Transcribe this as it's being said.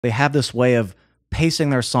They have this way of pacing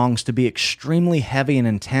their songs to be extremely heavy and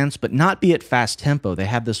intense, but not be at fast tempo. They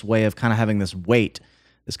have this way of kind of having this weight,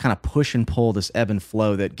 this kind of push and pull, this ebb and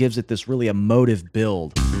flow that gives it this really emotive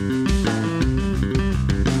build.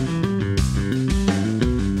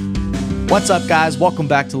 What's up, guys? Welcome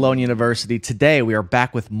back to Lone University. Today, we are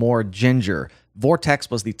back with more Ginger. Vortex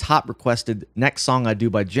was the top requested next song I do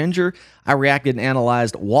by Ginger. I reacted and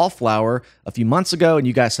analyzed Wallflower a few months ago, and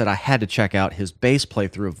you guys said I had to check out his bass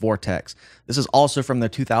playthrough of Vortex. This is also from the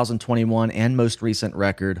 2021 and most recent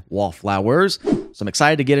record, Wallflowers. So I'm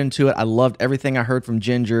excited to get into it. I loved everything I heard from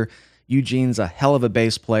Ginger. Eugene's a hell of a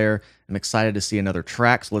bass player. I'm excited to see another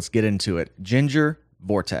track, so let's get into it. Ginger,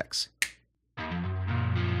 Vortex.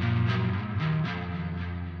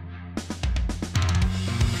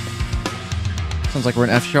 Sounds like we're in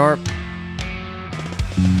F sharp.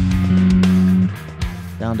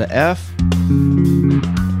 Down to F.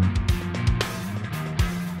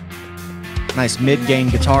 Nice mid-gain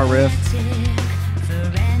guitar riff.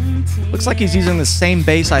 Looks like he's using the same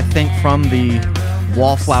bass, I think, from the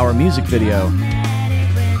Wallflower music video.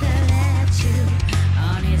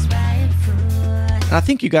 And I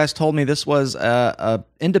think you guys told me this was a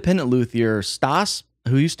independent luthier, Stas,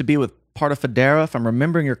 who used to be with part of Federa, if I'm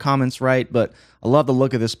remembering your comments right, but I love the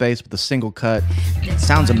look of this bass with the single cut. It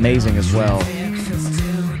sounds amazing as well.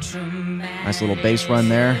 Nice little bass run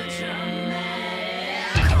there.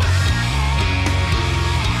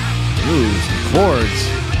 Ooh, some chords.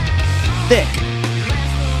 Thick.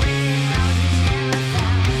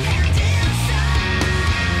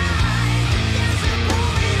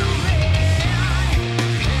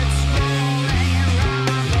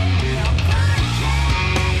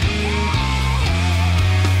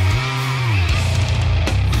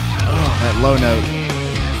 Low note.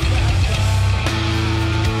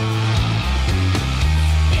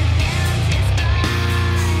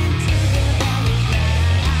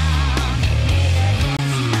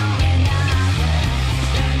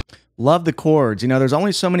 Love the chords. You know, there's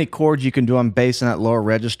only so many chords you can do on bass in that lower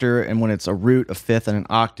register, and when it's a root, a fifth, and an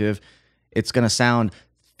octave, it's going to sound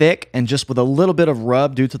thick and just with a little bit of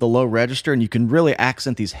rub due to the low register, and you can really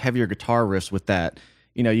accent these heavier guitar riffs with that.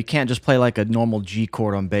 You know, you can't just play like a normal G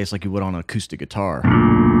chord on bass like you would on an acoustic guitar.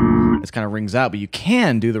 It kind of rings out, but you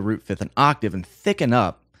can do the root, fifth, and octave and thicken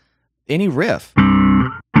up any riff.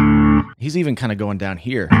 He's even kind of going down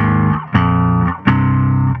here.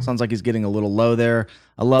 Sounds like he's getting a little low there.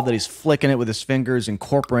 I love that he's flicking it with his fingers,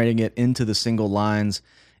 incorporating it into the single lines.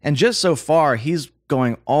 And just so far, he's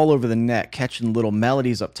going all over the neck, catching little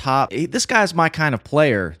melodies up top. This guy's my kind of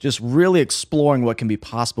player, just really exploring what can be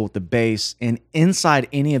possible with the bass and inside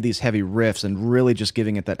any of these heavy riffs and really just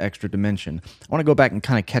giving it that extra dimension. I want to go back and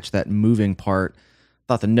kind of catch that moving part.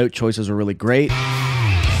 Thought the note choices were really great.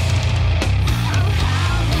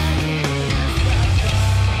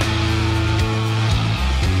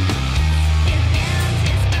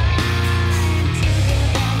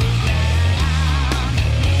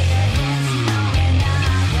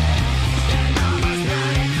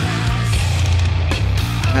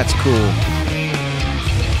 That's cool.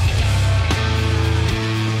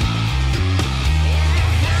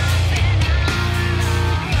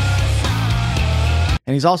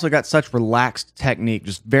 And he's also got such relaxed technique,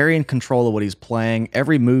 just very in control of what he's playing.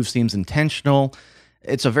 Every move seems intentional.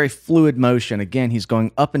 It's a very fluid motion. Again, he's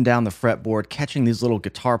going up and down the fretboard, catching these little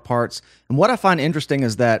guitar parts. And what I find interesting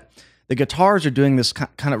is that the guitars are doing this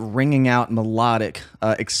kind of ringing out melodic,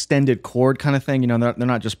 extended chord kind of thing. You know, they're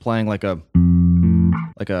not just playing like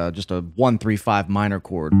just a 1-3-5 minor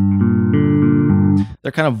chord.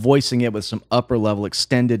 They're kind of voicing it with some upper level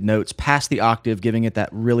extended notes past the octave, giving it that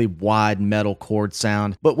really wide metal chord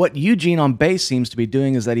sound. But what Eugene on bass seems to be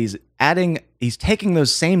doing is that he's taking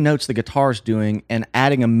those same notes the guitar's doing and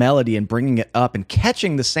adding a melody and bringing it up and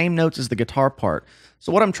catching the same notes as the guitar part.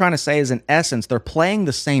 So what I'm trying to say is, in essence, they're playing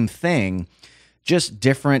the same thing, just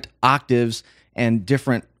different octaves and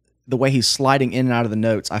different the way he's sliding in and out of the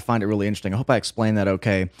notes. I find it really interesting. I hope I explained that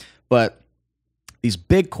okay. But these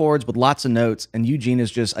big chords with lots of notes, and Eugene is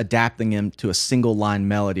just adapting them to a single line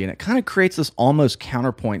melody, and it kind of creates this almost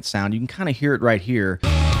counterpoint sound. You can kind of hear it right here.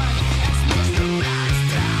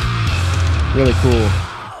 Really cool.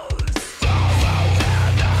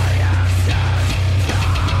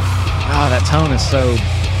 Oh, that tone is so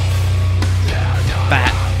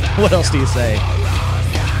fat. What else do you say?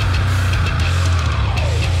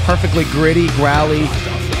 Perfectly gritty, growly.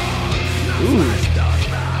 Ooh.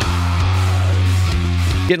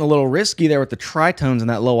 Getting a little risky there with the tritones and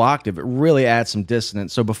that low octave. It really adds some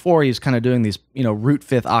dissonance. So before he's kind of doing these, you know, root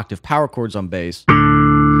fifth octave power chords on bass.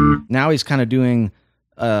 Now he's kind of doing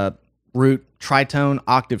root, tritone,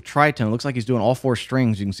 octave, tritone. Looks like he's doing all 4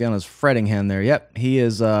 strings. You can see on his fretting hand there. Yep, he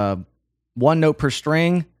is 1 note per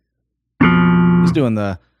string. He's doing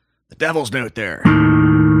the devil's note there.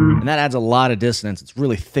 And that adds a lot of dissonance. It's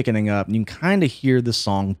really thickening up. And you can kind of hear the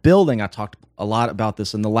song building. I talked a lot about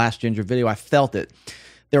this in the last Ginger video. I felt it.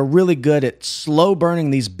 They're really good at slow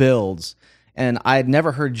burning these builds. And I had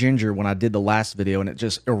never heard Ginger when I did the last video, and it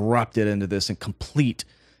just erupted into this complete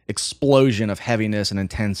explosion of heaviness and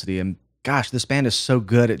intensity. And gosh, this band is so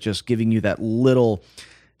good at just giving you that little,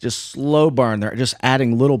 just slow burn. They're just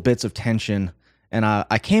adding little bits of tension. And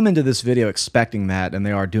I came into this video expecting that, and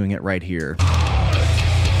they are doing it right here.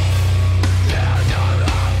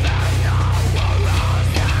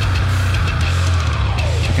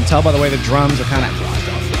 You can tell by the way the drums are kind of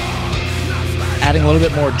adding a little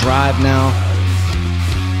bit more drive now.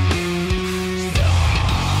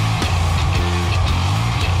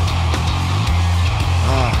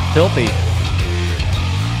 Ah, filthy.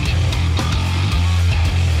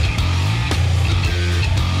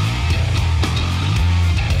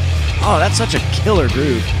 Oh, that's such a killer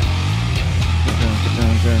groove.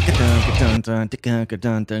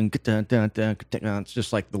 It's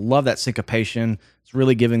just like, love that syncopation. It's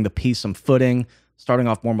really giving the piece some footing, starting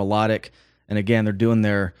off more melodic. And again, they're doing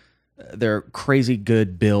their crazy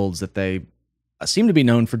good builds that they seem to be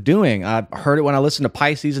known for doing. I heard it when I listened to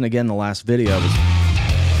Pisces, and again, the last video.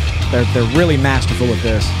 They're really masterful at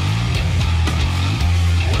this.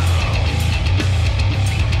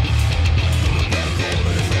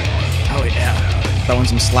 Oh yeah, throwing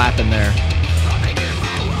some slap in there.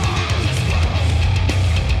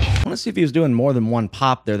 I want to see if he was doing more than one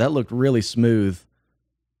pop there. That looked really smooth.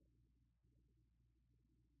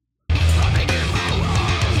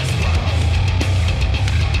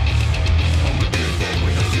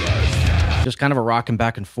 Just kind of a rocking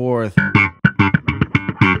back and forth.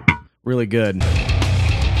 Really good. Kind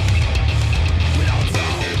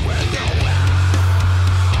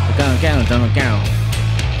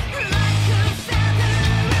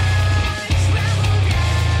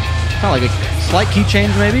of like a slight key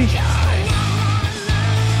change, maybe?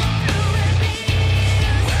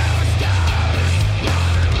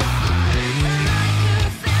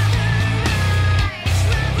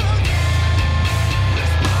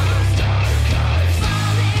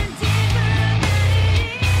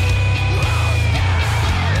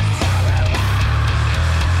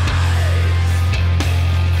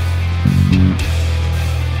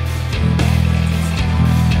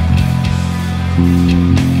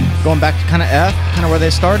 Going back to kind of F, kind of where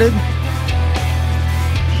they started.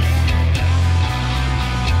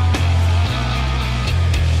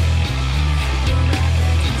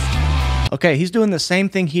 Okay, he's doing the same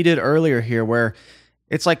thing he did earlier here, where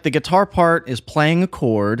it's like the guitar part is playing a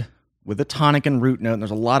chord with a tonic and root note, and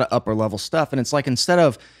there's a lot of upper level stuff, and it's like instead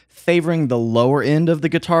of favoring the lower end of the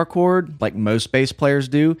guitar chord, like most bass players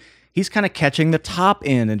do, he's kind of catching the top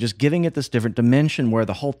end and just giving it this different dimension where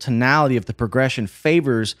the whole tonality of the progression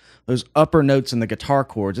favors those upper notes in the guitar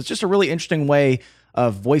chords. It's just a really interesting way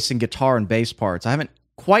of voicing guitar and bass parts. I haven't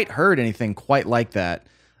quite heard anything quite like that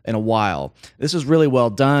in a while. This is really well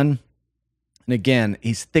done. And again,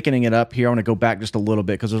 he's thickening it up here. I want to go back just a little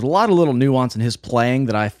bit because there's a lot of little nuance in his playing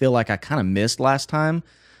that I feel like I kind of missed last time.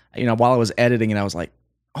 You know, while I was editing, and I was like,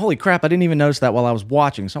 holy crap, I didn't even notice that while I was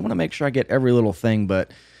watching. So I want to make sure I get every little thing,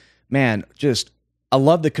 but man, just, I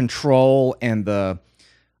love the control and the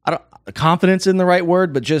confidence in the right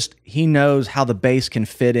word, but just he knows how the bass can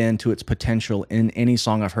fit into its potential in any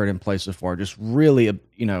song I've heard him play so far. Just really,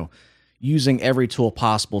 you know, using every tool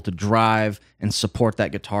possible to drive and support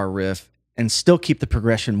that guitar riff and still keep the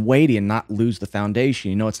progression weighty and not lose the foundation.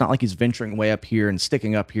 You know, it's not like he's venturing way up here and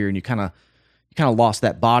sticking up here and you kind of lost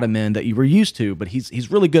that bottom end that you were used to, but he's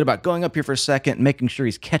really good about going up here for a second and making sure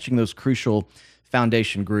he's catching those crucial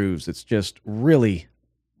foundation grooves. It's just really,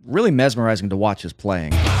 really mesmerizing to watch his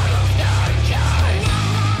playing.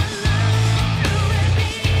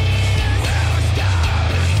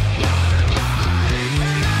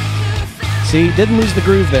 See, didn't lose the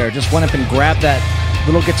groove there. Just went up and grabbed that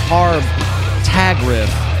little guitar tag riff.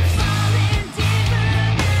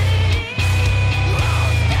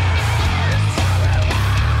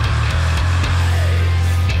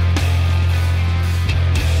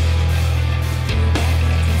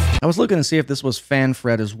 I was looking to see if this was fan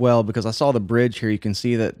fret as well, because I saw the bridge here. You can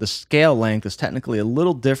see that the scale length is technically a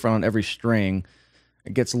little different on every string.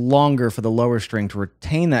 It gets longer for the lower string to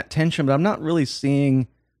retain that tension, but I'm not really seeing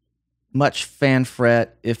much fan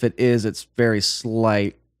fret. If it is, it's very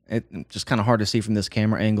slight. It's just kind of hard to see from this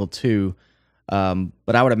camera angle too.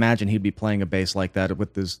 But I would imagine he'd be playing a bass like that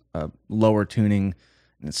with this lower tuning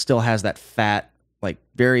And it still has that fat, like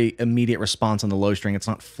very immediate response on the low string. It's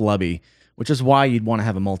not flubby, which is why you'd want to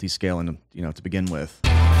have a multi-scale in, you know, to begin with.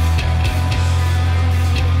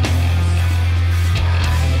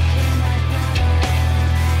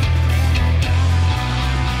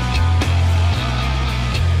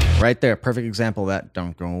 Right there, perfect example of that.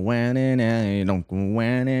 Don't go when in, don't go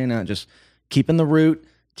when in. Just keeping the root,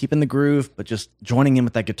 keeping the groove, but just joining in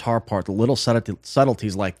with that guitar part. The little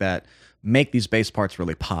subtleties like that make these bass parts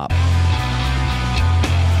really pop.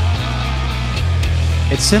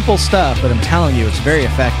 It's simple stuff, but I'm telling you, it's very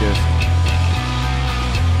effective.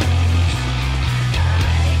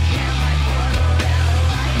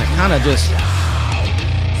 And it kind of just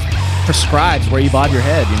prescribes where you bob your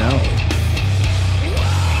head, you know?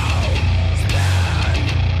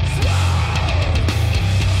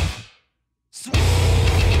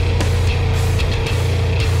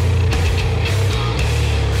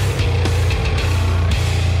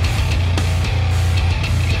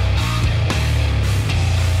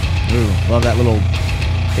 Ooh, love that little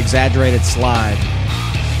exaggerated slide.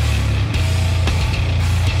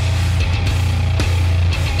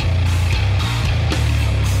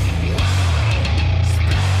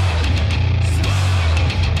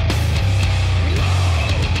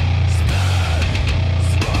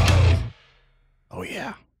 Oh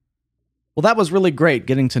yeah. Well, that was really great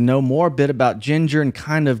getting to know more a bit about Ginger and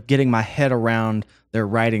kind of getting my head around their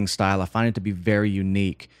writing style. I find it to be very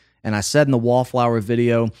unique. And I said in the Wallflower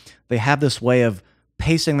video, they have this way of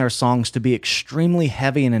pacing their songs to be extremely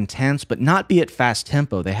heavy and intense, but not be at fast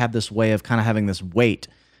tempo. They have this way of kind of having this weight,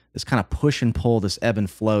 this kind of push and pull, this ebb and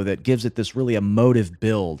flow that gives it this really emotive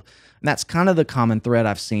build. And that's kind of the common thread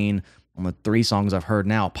I've seen on the 3 songs I've heard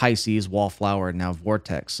now, Pisces, Wallflower, and now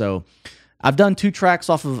Vortex. So I've done 2 tracks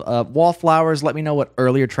off of Wallflowers. Let me know what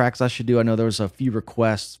earlier tracks I should do. I know there was a few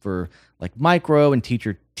requests for like Micro and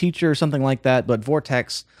Teacher, something like that, but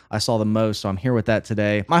Vortex I saw the most, so I'm here with that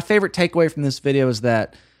today. My favorite takeaway from this video is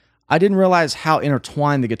that I didn't realize how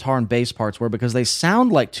intertwined the guitar and bass parts were because they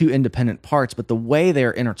sound like 2 independent parts, but the way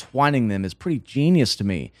they're intertwining them is pretty genius to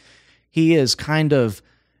me. He is kind of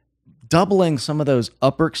doubling some of those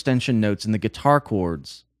upper extension notes in the guitar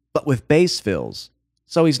chords, but with bass fills.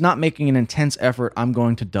 So he's not making an intense effort, I'm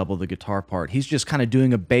going to double the guitar part. He's just kind of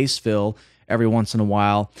doing a bass fill every once in a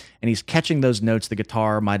while, and he's catching those notes the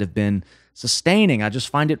guitar might have been sustaining. I just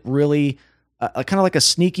find it really kind of like a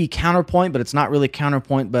sneaky counterpoint, but it's not really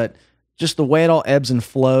counterpoint, but just the way it all ebbs and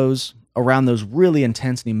flows around those really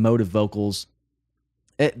intense and emotive vocals.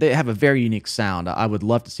 They have a very unique sound. I would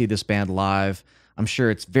love to see this band live. I'm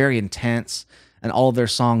sure it's very intense, and all of their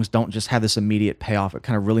songs don't just have this immediate payoff. It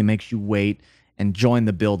kind of really makes you wait and join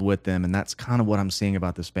the build with them, and that's kind of what I'm seeing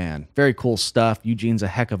about this band. Very cool stuff. Eugene's a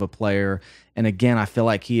heck of a player, and again, I feel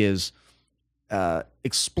like he is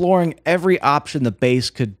exploring every option the bass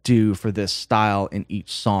could do for this style in each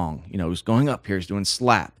song. You know, he's going up here, he's doing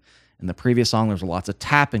slap. In the previous song, there's lots of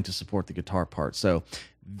tapping to support the guitar part. So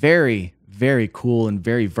very, very cool and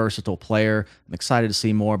very versatile player. I'm excited to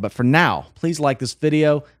see more. But for now, please like this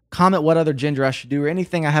video, comment what other Ginger I should do or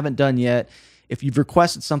anything I haven't done yet. If you've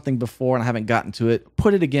requested something before and I haven't gotten to it,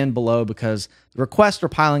 put it again below because the requests are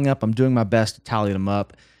piling up. I'm doing my best to tally them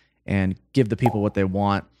up and give the people what they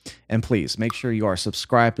want. And please make sure you are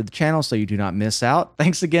subscribed to the channel so you do not miss out.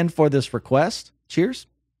 Thanks again for this request. Cheers.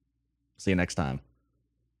 See you next time.